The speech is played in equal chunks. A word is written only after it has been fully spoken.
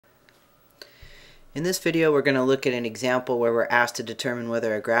In this video, we're going to look at an example where we're asked to determine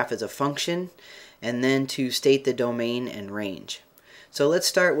whether a graph is a function and then to state the domain and range. So let's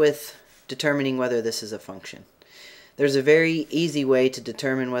start with determining whether this is a function. There's a very easy way to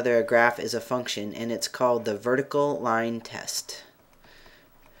determine whether a graph is a function, and it's called the vertical line test.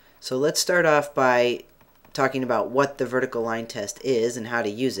 So let's start off by talking about what the vertical line test is and how to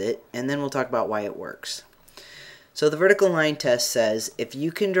use it, and then we'll talk about why it works. So the vertical line test says if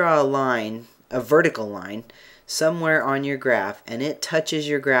you can draw a line, a vertical line, somewhere on your graph and it touches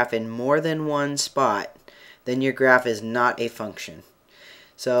your graph in more than one spot, then your graph is not a function.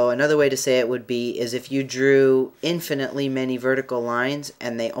 So another way to say it would be is if you drew infinitely many vertical lines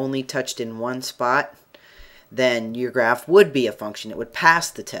and they only touched in one spot, then your graph would be a function. It would pass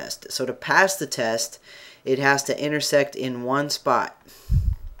the test. So to pass the test, it has to intersect in one spot.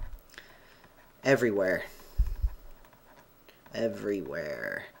 Everywhere.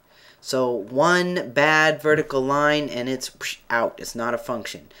 Everywhere. So one bad vertical line and it's out. It's not a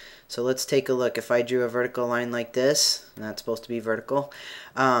function. So let's take a look. If I drew a vertical line like this, and that's supposed to be vertical,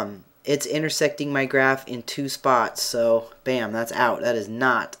 it's intersecting my graph in two spots. So bam, that's out. That is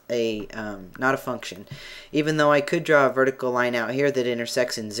not a function. Even though I could draw a vertical line out here that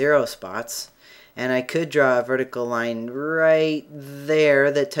intersects in 0 spots, and I could draw a vertical line right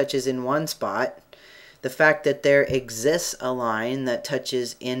there that touches in one spot, the fact that there exists a line that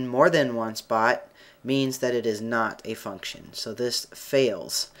touches in more than one spot means that it is not a function. So this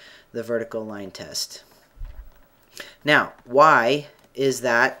fails the vertical line test. Now, why is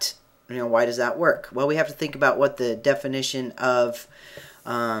that? Why does that work? Well, we have to think about what the definition of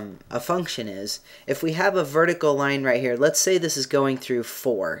a function is. If we have a vertical line right here, let's say this is going through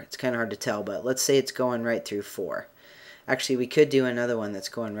 4. It's kind of hard to tell, but let's say it's going right through 4. Actually, we could do another one that's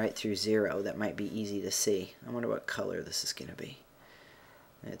going right through 0. That might be easy to see. I wonder what color this is going to be.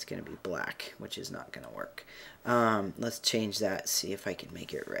 It's going to be black, which is not going to work. Let's change that, see if I can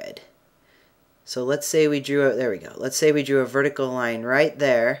make it red. So let's say we drew a, there we go. Let's say we drew a vertical line right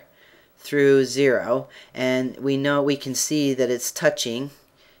there through 0, and we can see that it's touching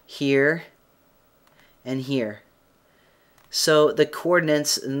here and here. So the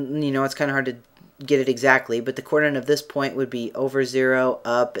coordinates, it's kind of hard to get it exactly, but the coordinate of this point would be over 0,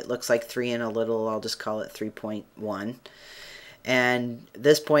 up, it looks like 3 and a little, I'll just call it 3.1. And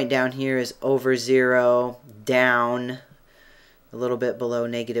this point down here is over 0, down a little bit below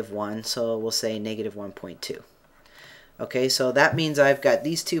 -1, so we'll say -1.2. Okay, so that means I've got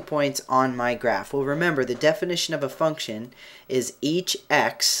these 2 points on my graph. Well, remember, the definition of a function is each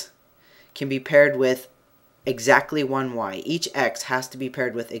x can be paired with exactly one y. Each x has to be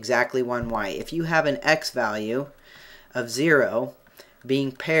paired with exactly one y. If you have an x value of 0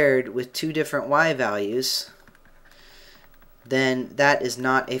 being paired with 2 different y values, then that is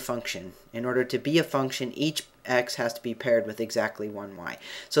not a function. In order to be a function, each x has to be paired with exactly one y.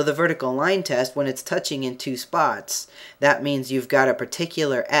 So the vertical line test, when it's touching in 2 spots, that means you've got a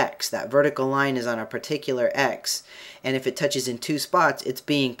particular x. That vertical line is on a particular x. And if it touches in 2 spots, it's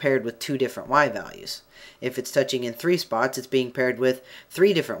being paired with 2 different y values. If it's touching in 3 spots, it's being paired with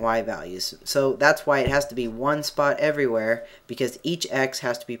 3 different y values. So that's why it has to be one spot everywhere, because each x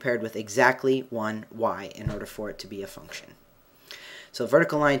has to be paired with exactly one y in order for it to be a function. So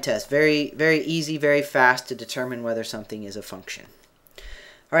vertical line test, very, very easy, very fast to determine whether something is a function.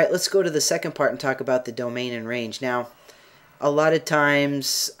 All right, let's go to the second part and talk about the domain and range. Now, a lot of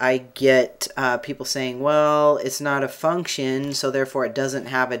times I get people saying, well, it's not a function, so therefore it doesn't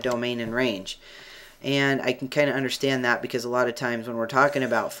have a domain and range. And I can kind of understand that, because a lot of times when we're talking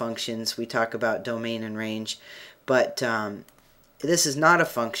about functions, we talk about domain and range. But this is not a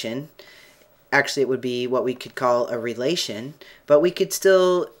function. Actually, it would be what we could call a relation, but we could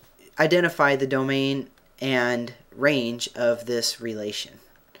still identify the domain and range of this relation.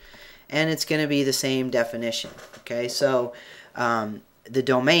 And it's going to be the same definition. Okay, so the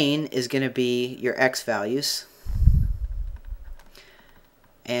domain is going to be your x values,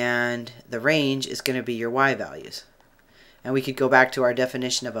 and the range is going to be your y values. And we could go back to our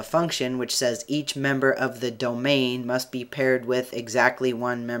definition of a function, which says each member of the domain must be paired with exactly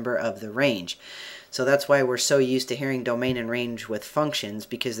one member of the range. So that's why we're so used to hearing domain and range with functions,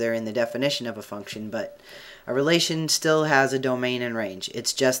 because they're in the definition of a function. But a relation still has a domain and range.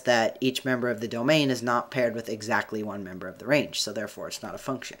 It's just that each member of the domain is not paired with exactly one member of the range. So therefore, it's not a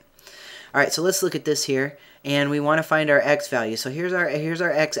function. All right, so let's look at this here, and we want to find our x value. So here's our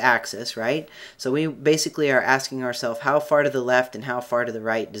x-axis, right? So we basically are asking ourselves, how far to the left and how far to the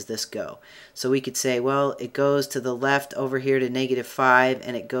right does this go? So we could say, well, it goes to the left over here to -5,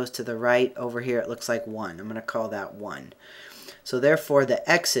 and it goes to the right over here, it looks like 1. I'm going to call that 1. So therefore, the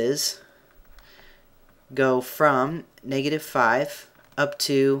x's go from -5 up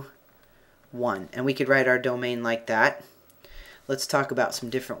to 1. And we could write our domain like that. Let's talk about some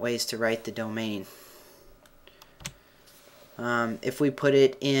different ways to write the domain. If we put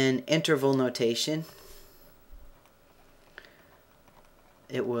it in interval notation,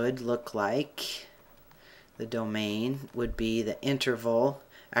 it would look like the domain would be the interval.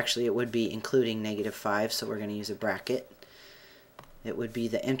 Actually, it would be including -5, so we're going to use a bracket. It would be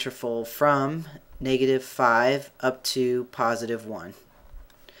the interval from -5 up to +1.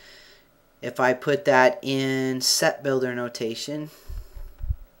 If I put that in set builder notation,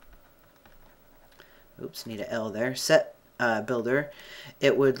 oops, need an L there, set builder,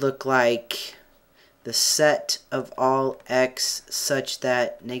 it would look like the set of all x such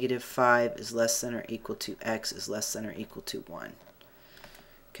that -5 is less than or equal to x is less than or equal to 1.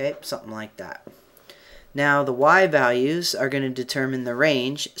 Okay, something like that. Now the y values are going to determine the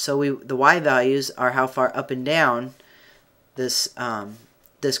range. So the y values are how far up and down this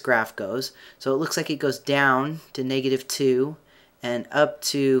this graph goes. So it looks like it goes down to -2 and up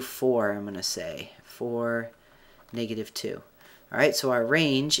to 4, I'm going to say, for -2. Alright, so our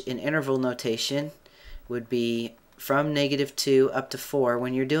range in interval notation would be from -2 up to 4.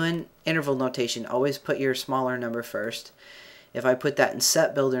 When you're doing interval notation, always put your smaller number first. If I put that in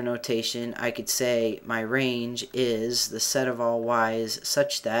set builder notation, I could say my range is the set of all y's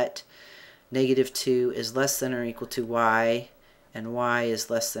such that -2 is less than or equal to y, and y is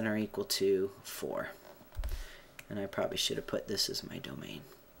less than or equal to 4. And I probably should have put this as my domain.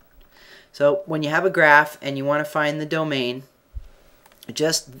 So when you have a graph and you want to find the domain,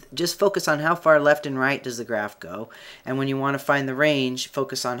 just focus on how far left and right does the graph go, and when you want to find the range,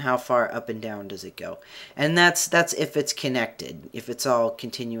 focus on how far up and down does it go. And that's if it's connected, if it's all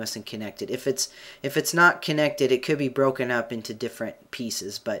continuous and connected. If it's not connected, it could be broken up into different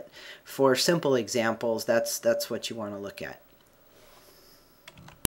pieces, but for simple examples, that's what you want to look at.